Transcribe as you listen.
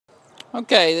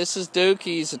Okay, this is Duke.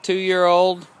 He's a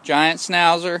 2-year-old giant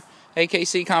Schnauzer,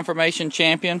 AKC Conformation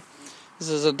champion. This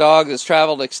is a dog that's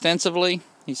traveled extensively.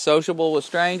 He's sociable with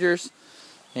strangers,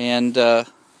 and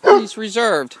he's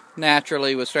reserved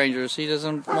naturally with strangers. He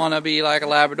doesn't want to be like a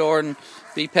Labrador and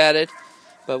be petted.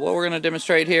 But what we're going to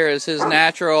demonstrate here is his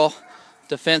natural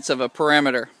defense of a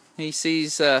perimeter. He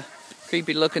sees a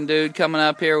creepy-looking dude coming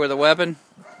up here with a weapon,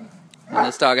 and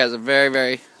this dog has a very,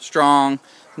 very strong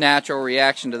natural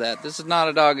reaction to that. This is not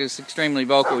a dog that's extremely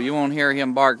vocal. You won't hear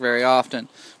him bark very often,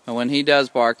 but when he does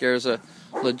bark, there's a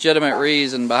legitimate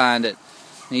reason behind it.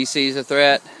 He sees a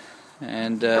threat,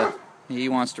 and he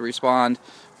wants to respond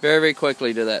very, very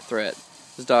quickly to that threat.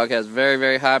 This dog has very,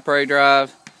 very high prey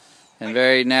drive and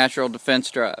very natural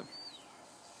defense drive.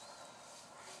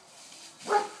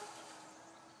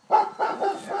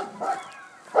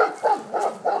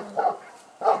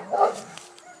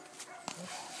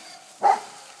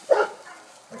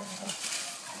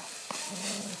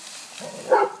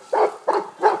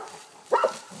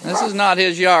 This is not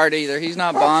his yard either. He's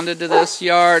not bonded to this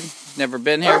yard. He's never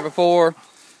been here before.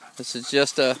 This is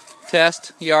just a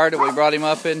test yard that we brought him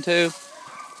up into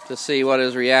to see what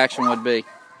his reaction would be.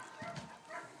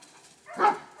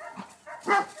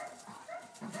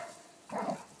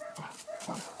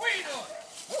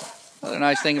 Another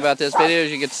nice thing about this video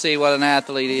is you get to see what an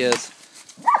athlete he is.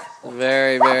 A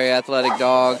very, very athletic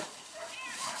dog.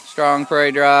 Strong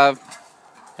prey drive.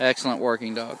 Excellent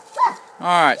working dog.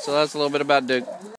 Alright, so that's a little bit about Duke.